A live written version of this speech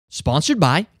Sponsored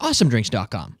by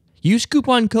AwesomeDrinks.com. Use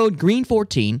coupon code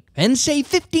GREEN14 and save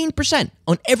 15%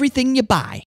 on everything you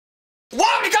buy.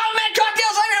 Welcome to Common Man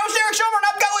Cocktails. I'm your host, Eric Silver, and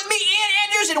I've got with me Ian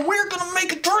Andrews, and we're going to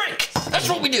make a drink. That's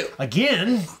what we do.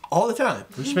 Again? All the time.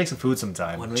 We should make some food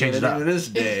sometime. What are we Change it gonna up. do this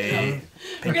day?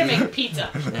 We're gonna make pizza.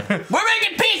 We're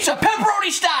making pizza,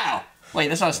 pepperoni style. Wait,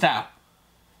 that's not a style.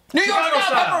 New York Chicago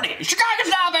style style. pepperoni. Chicago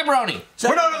style pepperoni. So,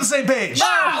 We're not on the same page.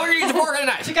 we're going to use a fork and a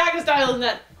knife. Chicago style isn't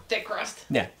that thick crust.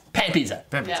 Yeah, pan pizza.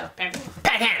 Pan Yeah, pizza.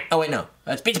 Pan. Oh, wait, no.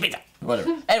 That's pizza.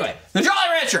 Whatever. Anyway, the Jolly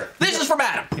Rancher. This is from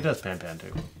Adam. He does pan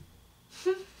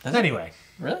too. Anyway.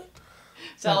 Really?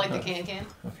 Is that like the can?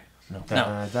 No.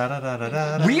 Da, da, da, da,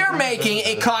 da, da, We are making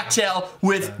a cocktail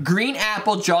with green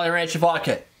apple Jolly Rancher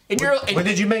vodka. And you're, When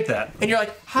did you make that? and you're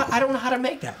like, I don't know how to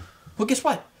make that. Well, guess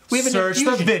what? We have an Search the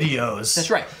infusion. videos. That's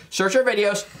right. Search our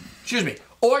videos. Excuse me.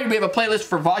 Or we have a playlist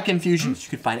for vodka infusions. You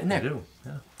can find it in I there. do.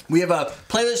 Yeah. We have a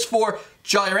playlist for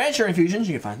Jolly Rancher infusions.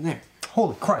 You can find it in there.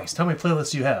 Holy Christ, how many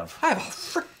playlists do you have? I have a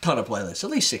frick ton of playlists. At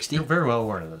least 60. You're very well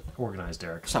organized,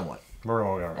 Derek. Somewhat. Very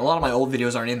well A organized. lot of my old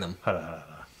videos aren't in them.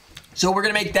 So we're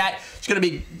going to make that. It's going to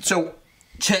be... So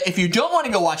if you don't want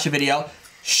to go watch the video,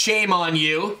 shame on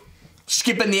you.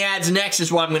 Skipping the ads next is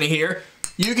what I'm going to hear.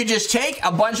 You could just take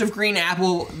a bunch of green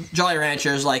apple Jolly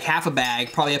Ranchers, like half a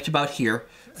bag, probably up to about here.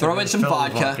 Throw in some Fill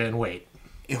it with vodka. and wait.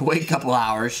 Wait a couple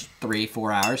hours,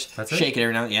 3-4 hours. That's it? Shake it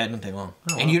every now and then. Yeah, it doesn't take long.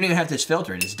 Oh, and you don't even have to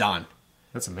filter it. It's done.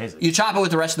 That's amazing. You chop it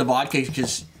with the rest of the vodka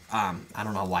because I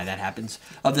don't know why that happens.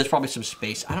 There's probably some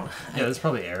space. Yeah, there's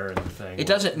probably air in the thing. It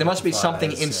doesn't. There must be something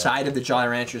Flies, inside of the Jolly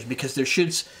Ranchers because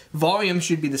volume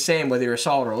should be the same whether you're a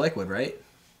solid or liquid, right?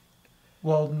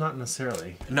 Well, not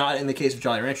necessarily. Not in the case of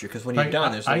Jolly Rancher because when you're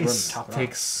done, there's no room ice to top it off.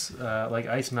 takes like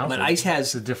ice melted. But ice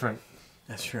has- a different.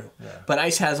 That's true. Yeah. But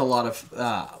ice has a lot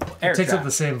of air It takes trap. up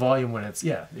the same volume when it's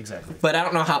exactly. But I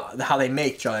don't know how they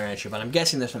make Jolly Rancher, but I'm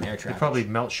guessing there's some air They trap. probably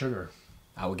melt sugar.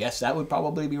 I would guess that would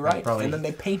probably be right. Probably. And then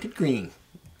they paint it green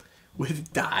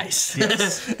with dyes.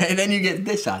 Yes. And then you get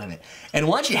this out of it. And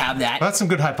once you have that, That's some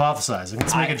good hypothesizing.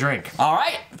 Let's make a drink. all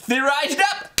right, theorized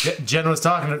up. Jen was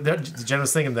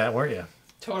thinking that, weren't you?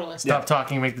 Totally. Stop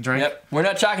talking, make the drink. Yep. We're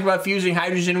not talking about fusing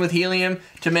hydrogen with helium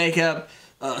to make a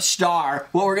star.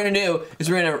 What we're going to do is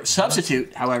we're going to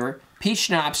substitute, however, peach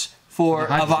schnapps for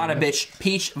Ivanovich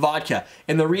peach vodka.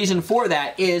 And the reason for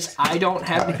that is I don't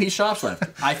have any peach schnapps left.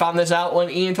 I found this out when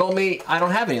Ian told me I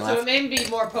don't have any So left. it may be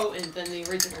more potent than the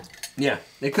original. Yeah.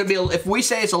 It could be, if we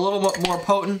say it's a little bit more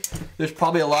potent, there's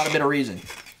probably a lot of bit of reason.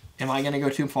 Am I going to go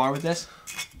too far with this?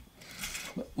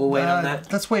 We'll wait on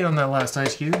that. Let's wait on that last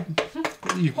ice cube.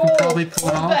 You can probably pull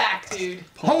it Hold off. back, dude.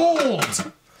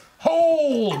 Hold!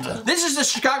 Hold! This is the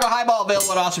Chicago Highball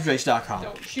available at AwesomeDrinks.com.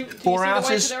 Don't shoot. Do you 4 see the whites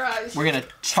ounces. of their eyes? We're going to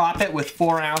top it with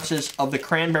 4 ounces of the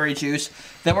cranberry juice.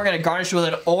 Then we're going to garnish with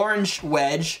an orange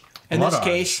wedge. In Blood this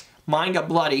orange. case, mine got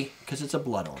bloody because it's a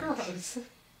blood orange. Gross.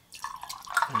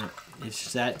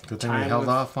 It's that Good thing we time held of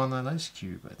off on that ice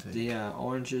cube, I think. the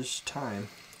orange's time.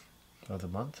 Of the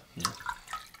month.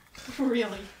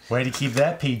 Really? Way to keep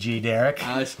that PG, Derek.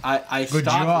 I Good stopped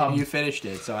job. when you finished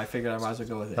it, so I figured I might as well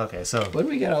go with it. Okay, so What do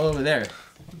we get all over there?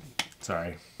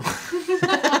 sorry.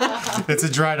 It's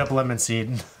a dried up lemon seed.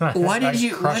 Why did I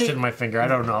you- crushed why did- it in my finger? I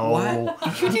don't know.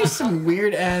 What? You do some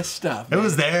weird ass stuff. It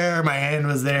was there. My hand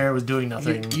was there. It was doing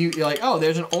nothing. You're like, oh,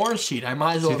 there's an orange seed. I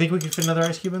might as Do well. you think we could fit another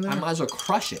ice cube in there? I might as well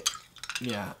crush it.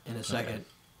 Yeah, in a second.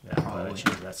 Yeah, probably.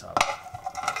 Cheese, that's up.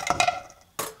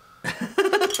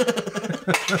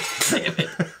 Damn it.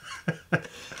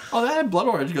 Oh, that blood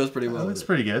orange goes pretty well. Oh, with it's it.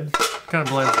 pretty good. Kind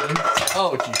of blends in.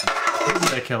 Oh, Jesus.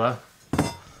 That killer.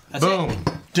 That's Boom. it.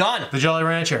 Done. The Jolly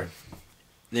Rancher.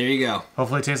 There you go.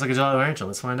 Hopefully it tastes like a Jolly Rancher.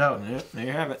 Let's find out. Yeah, there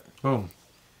you have it. Boom.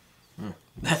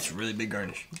 That's a really big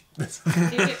garnish.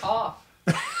 Take it off.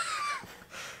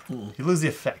 You lose the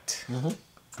effect.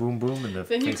 Boom, boom, and the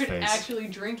Then you face could face. actually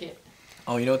drink it.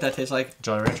 Oh, you know what that tastes like?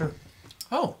 Jolly Rancher?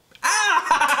 Oh.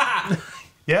 Ah!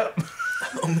 Yep.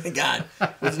 Oh my God.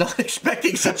 Was not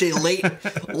expecting such a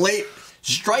late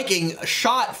striking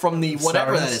shot from the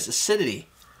whatever that is, acidity.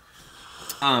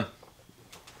 I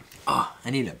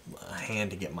need a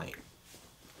hand to get my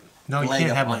No, you leg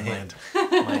can't up have my on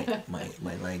hand.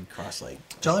 my leg cross leg.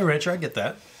 Jolly Rancher, I get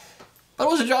that. But it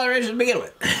was a Jolly Rancher to begin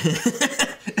with.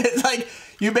 It's like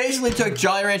you basically took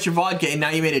Jolly Rancher vodka and now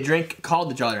you made a drink called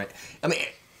the Jolly Rancher. I mean,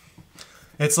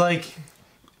 It's like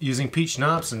using peach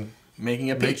schnapps and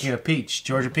making a peach. making a peach,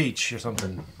 Georgia peach or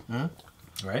something.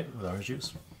 Right? With orange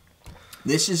juice.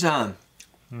 This is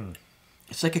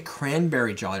it's like a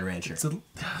cranberry Jolly Rancher.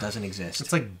 Doesn't exist.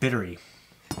 It's like bittery.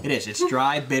 It is. It's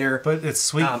dry, bitter. But it's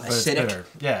sweet, but acidic. it's bitter.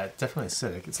 Yeah, it's definitely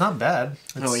acidic. It's not bad.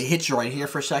 No, it hits you right here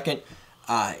for a second.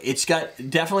 It's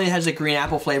definitely has a green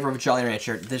apple flavor of Jolly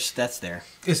Rancher. That's there.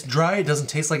 It's dry. It doesn't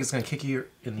taste like it's gonna kick you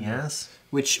in the ass.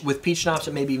 Which with peach schnapps,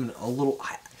 it may be even a little.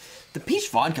 The peach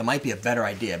vodka might be a better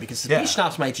idea because the peach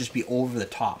schnapps might just be over the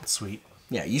top. Sweet.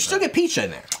 Yeah, you still get peach in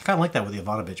there. I kind of like that with the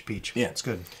Ivanovich peach. Yeah, it's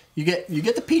good. You get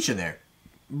the peach in there,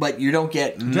 but you don't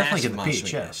get Definitely get the massive peach.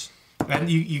 sweetness. Yes. And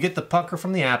you get the pucker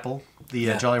from the apple,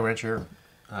 the Jolly Rancher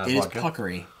It is vodka.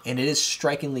 puckery, and it is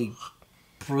strikingly,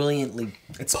 brilliantly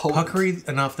It's potent. puckery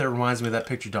enough that it reminds me of that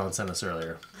picture Don sent us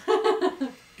earlier.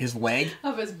 His leg,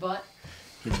 Of his butt.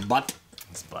 his butt,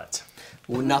 His butt.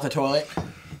 well, not the toilet.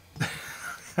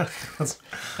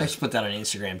 I should put that on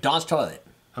Instagram. Don's toilet.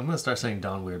 I'm gonna start saying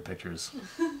Don weird pictures.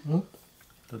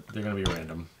 They're gonna be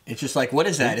random. It's just like, what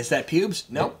is that? Is that pubes?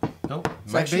 Nope. Nope.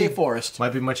 It's actually a forest.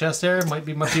 Might be my chest hair. Might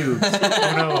be my pubes.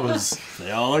 Who knows?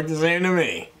 They all look the same to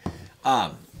me.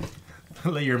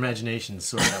 Let your imagination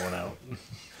sort that one out.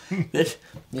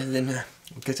 Then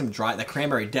get some dry. The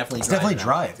cranberry definitely. It's dries definitely it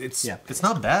out. dry. It's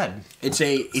not bad. It's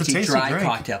a tasty dry drink.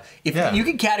 cocktail. If Yeah. you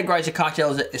can categorize a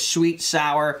cocktail as a sweet,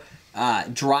 sour,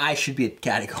 dry should be a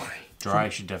category. Dry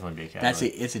should definitely be a category.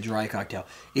 It's a dry cocktail.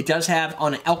 It does have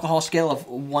on an alcohol scale of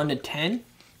 1 to 10.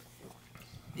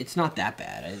 It's not that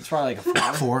bad. It's probably like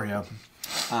a 4. 4,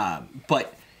 yeah.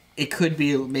 But it could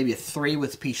be maybe a 3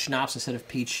 with peach schnapps instead of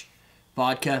peach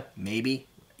vodka. Maybe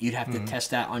you'd have to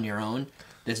test that on your own.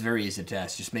 That's very easy to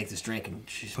test. Just make this drink and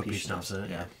choose Put peach schnapps in it,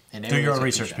 yeah. And Do your everyone's own got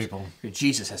research, peach people. schnapps.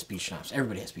 Jesus has peach schnapps.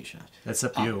 Everybody has peach schnapps.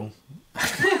 Except you.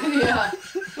 Yeah.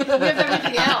 We have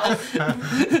everything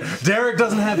else. Derek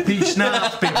doesn't have peach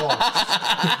schnapps, people.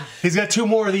 He's got 2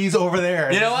 more of these over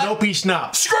there. You know what? No peach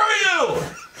schnapps. Screw you!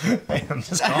 I'm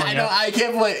just calling I you. know. I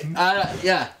can't believe.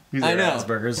 Yeah. These I are know.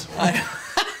 Asperger's.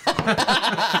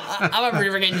 I'm a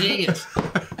freaking genius.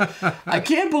 I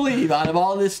can't believe out of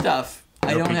all this stuff,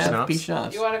 I don't peach have schnapps? peach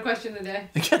schnapps. You want a question today?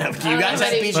 Do you guys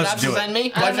have peach Let's schnapps do to it. send me? I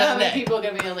don't Question know how of the many day. people are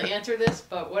going to be able to answer this,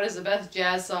 but what is the best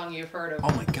jazz song you've heard of?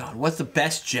 Oh my god, what's the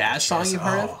best jazz song Yes, you've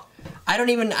heard oh. of? I don't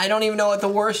even know what the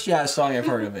worst jazz song I've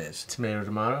heard of is. Tomato,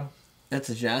 tomato? That's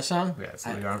a jazz song? Yeah, it's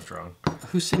Louis Armstrong.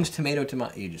 Who sings Tomato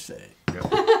Tomato? You just said it. Yep.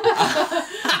 1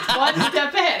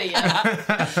 step ahead of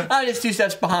you. I'm just 2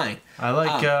 steps behind. I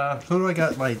like, who do I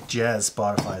got my jazz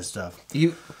Spotify stuff?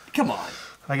 You, come on.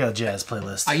 I got a jazz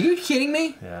playlist. Are you kidding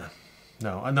me? Yeah.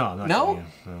 No, I'm not No? kidding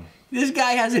you. No. This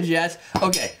guy has a jazz.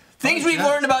 Okay, things we've jazz.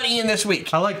 learned about Ian this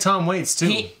week. I like Tom Waits, too.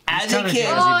 He- He's as a kinda kid-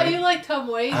 jazzy, Oh, but you like Tom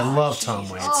Waits? I love Tom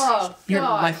Waits. Oh, My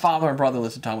God. father and brother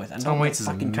listen to Tom Waits. Tom Waits is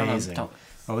fucking turn on amazing. Tom-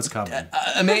 Oh, it's coming.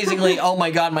 Amazingly, oh my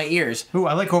god, my ears. Ooh,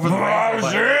 I like Over the Rainbow.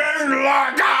 But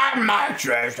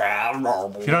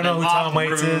if you don't know who Tom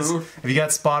Waits is, if you got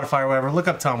Spotify or whatever, look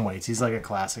up Tom Waits. He's like a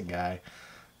classic guy.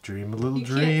 Dream a little You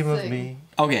can't dream of sing. me.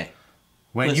 Okay,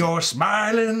 When Listen. you're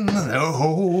smiling, the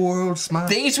whole world smiles.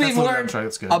 things That's we've what I'm learned trying-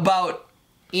 that's good. about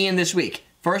Ian this week.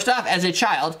 First off, as a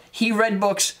child, he read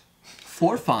books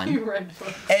for fun. You read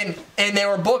books. And there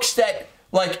were books that,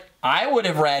 like, I would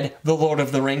have read The Lord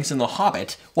of the Rings and The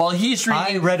Hobbit, while he's I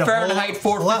reading read a Fahrenheit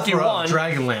whole plethora 451. of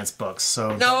Dragonlance books.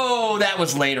 So No, that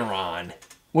was later on.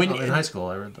 When in high school,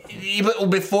 I read them. but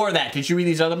before that, did you read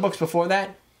these other books before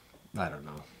that? I don't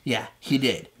know. Yeah, he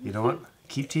did. You know what?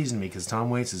 Keep teasing me because Tom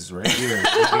Waits is right here. Here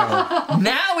we go.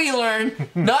 Now we learn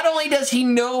not only does he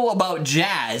know about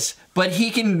jazz, but he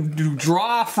can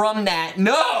draw from that.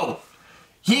 No!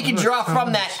 He can draw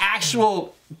from that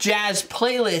actual jazz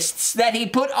playlists that he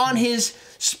put on his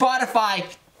Spotify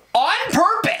on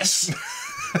purpose.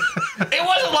 It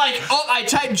wasn't like, oh, I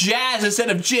typed jazz instead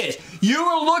of jizz. You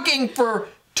were looking for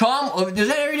Tom. Oh, is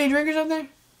that Everyday Drinkers up there?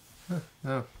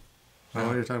 No. I don't know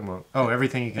what you're talking about. Oh,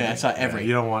 everything you can. Yeah, it's not every-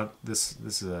 You don't want this.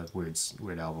 This is a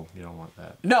weird album. You don't want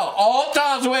that. No, all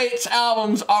Tom Waits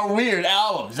albums are weird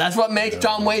albums. That's what makes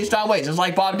Tom Waits Tom Waits. It's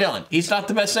like Bob Dylan. He's not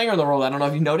the best singer in the world. I don't know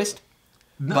if you noticed.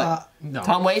 But no.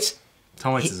 Tom Waits,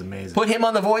 Tom Waits is amazing. put him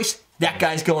on The Voice. That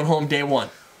guy's going home day one.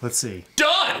 Let's see.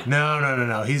 Done.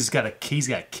 No. He's got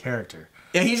character.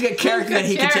 Yeah, he's got character that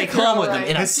he can take Character, home with him right.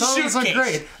 in a His songs are suitcase.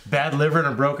 great. Bad Liver and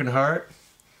a Broken Heart.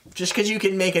 Just because you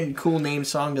can make a cool name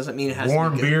song doesn't mean it has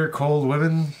Warm to be good. Beer, Cold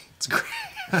Women. It's great.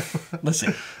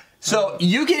 Listen, so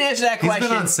you can answer that He's question.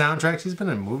 been on soundtracks. He's been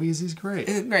in movies. He's great.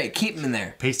 Great, keep him in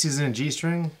there. Pasties in a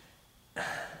G-string.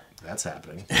 That's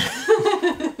happening.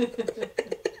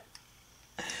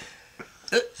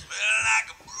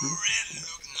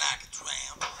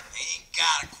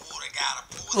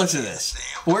 Listen to this.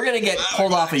 We're gonna get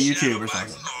pulled off of YouTube or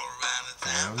something.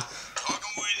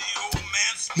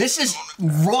 This is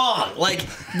wrong. Like,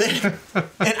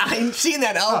 and I've seen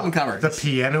that album cover. The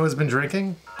piano has been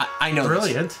drinking. I know. this.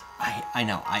 Brilliant. I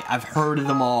know. I've heard of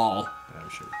them all. I'm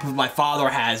sure. my father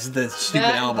has the stupid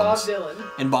That and albums. Bob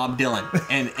Dylan. And Bob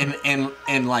Dylan.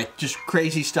 and like just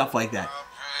crazy stuff like that.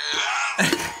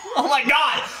 Oh my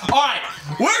God! All right,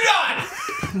 we're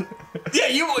done.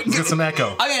 Yeah, Let's get some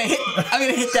echo. I'm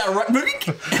gonna hit that right.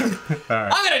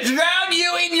 Right. I'm gonna drown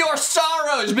you in your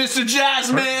sorrows, Mr.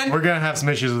 Jazzman. We're gonna have some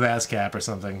issues with ASCAP or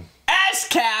something.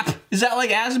 ASCAP. Is that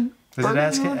like Is it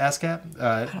ASCAP?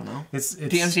 I don't know. It's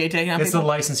DMCA taking out It's people? the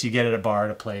license you get at a bar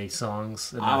to play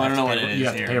songs. And I don't know what it is You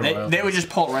have to pay here. They royalties. would just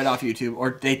pull it right off YouTube,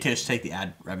 or they just take the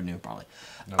ad revenue probably.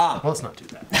 No, well, let's not do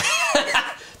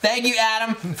that. Thank you,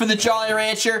 Adam, for the Jolly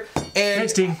Rancher. And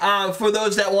Thanks, team. For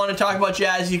those that want to talk about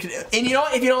jazz, you can. And you know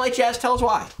what? If you don't like jazz, tell us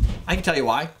why. I can tell you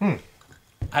why.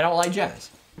 I don't like jazz.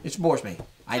 It bores me.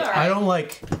 I don't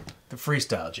like the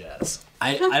freestyle jazz.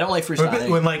 I don't like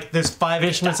freestyle. When like there's 5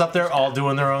 instruments up there all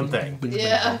doing their own thing.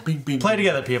 Yeah. Play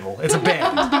together, people. It's a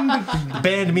band.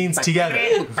 Band means together.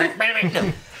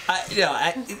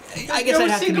 I guess No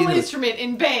I'd have to be single instrument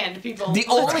in band, people.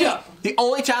 the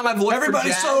only time I've looked Everybody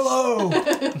for jazz, solo.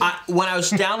 when I was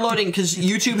downloading, because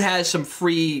YouTube has some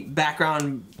free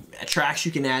background tracks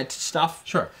you can add to stuff.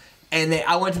 Sure. And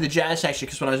I went to the jazz section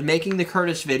because when I was making the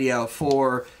Curtis video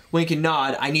for Wink and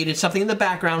Nod, I needed something in the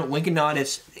background. Wink and Nod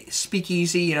is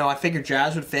speakeasy. You know, I figured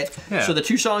jazz would fit. Yeah. So the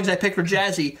 2 songs I picked were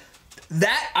jazzy.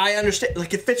 That I understand,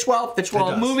 like it fits well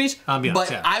in movies, Ambiance,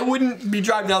 but yeah. I wouldn't be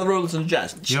driving down the road listening to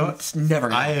jazz. You know what? It's never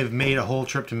gonna I happen. have made a whole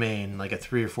trip to Maine, like a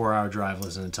 3 or 4 hour drive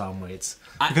listening to Tom Waits.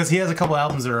 Because he has a couple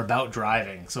albums that are about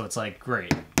driving, so it's like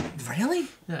great. Really?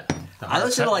 Yeah. I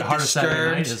listened to like Heart of Saturday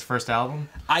Night, Disturbed. his first album.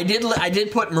 I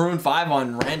did put Maroon 5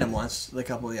 on random once, a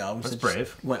couple of the albums. That's It just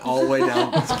brave. Went all the way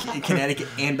down to Connecticut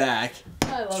and back.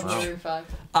 I love Maroon 5.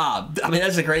 I mean,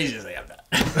 that's the craziest thing I've done.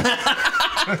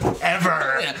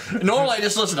 Ever. Yeah. Normally, I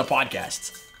just listen to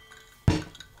podcasts.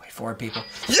 Wait for it, people.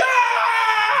 Yeah!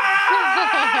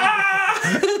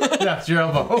 Yeah, it's your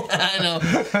elbow. I know.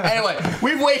 Anyway,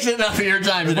 we've wasted enough of your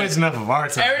time today. Waits enough of our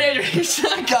time.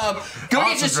 EverydayDrinks.com. Go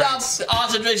get yourself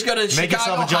awesome drinks. Go to Make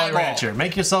Chicago yourself a Jolly Highball. Rancher.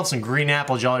 Make yourself some green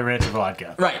apple Jolly Rancher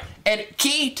vodka. Right. And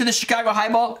key to the Chicago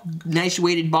Highball, nice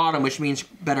weighted bottom, which means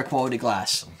better quality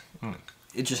glass.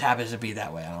 It just happens to be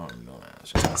that way. I don't know.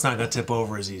 It's not gonna tip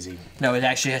over as easy. No, it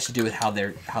actually has to do with how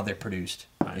they're produced.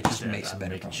 It just makes it I'm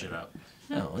better. making shit up.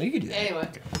 No, you can do that. Anyway.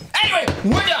 Anyway,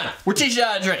 we're done. We're teaching you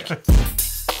how to drink.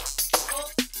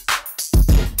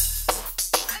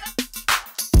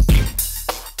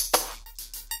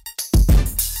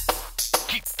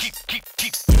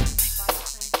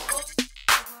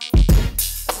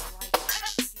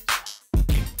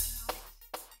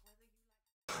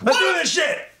 Let's do this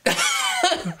shit!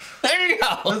 There you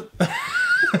go.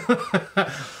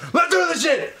 Let's do this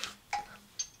shit!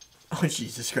 Oh,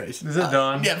 Jesus Christ. Is it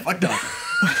done? Yeah, fuck done.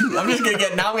 I'm just gonna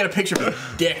get, now I'm gonna picture a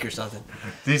dick or something.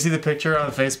 Do you see the picture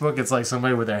on Facebook? It's like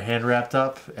somebody with their hand wrapped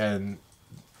up and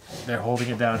they're holding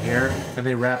it down here and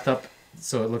they wrapped up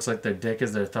so it looks like their dick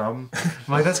is their thumb. I'm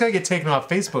like, that's gotta get taken off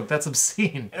Facebook. That's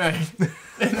obscene. Right.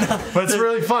 But it's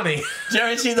really funny. Did you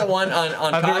ever see the one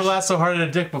on I've never Tosh? laughed so hard at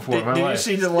a dick before in my Did you life.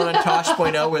 see the one on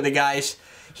Tosh.0 where the guy's,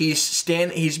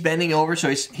 he's bending over, so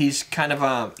he's kind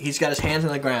of, he's got his hands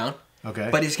on the ground. Okay.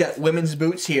 But he's got women's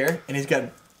boots here, and he's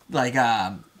got like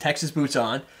Texas boots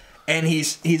on, and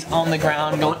he's on the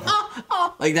ground going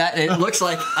like that, and it looks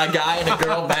like a guy and a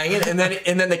girl banging, and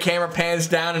then the camera pans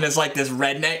down, and it's like this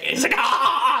redneck. It's like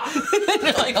and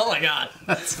you're like, oh my god,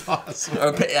 That's awesome.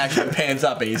 or actually pans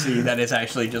up, and you see that it's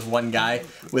actually just one guy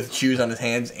with shoes on his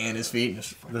hands and his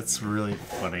feet. That's really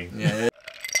funny. Yeah.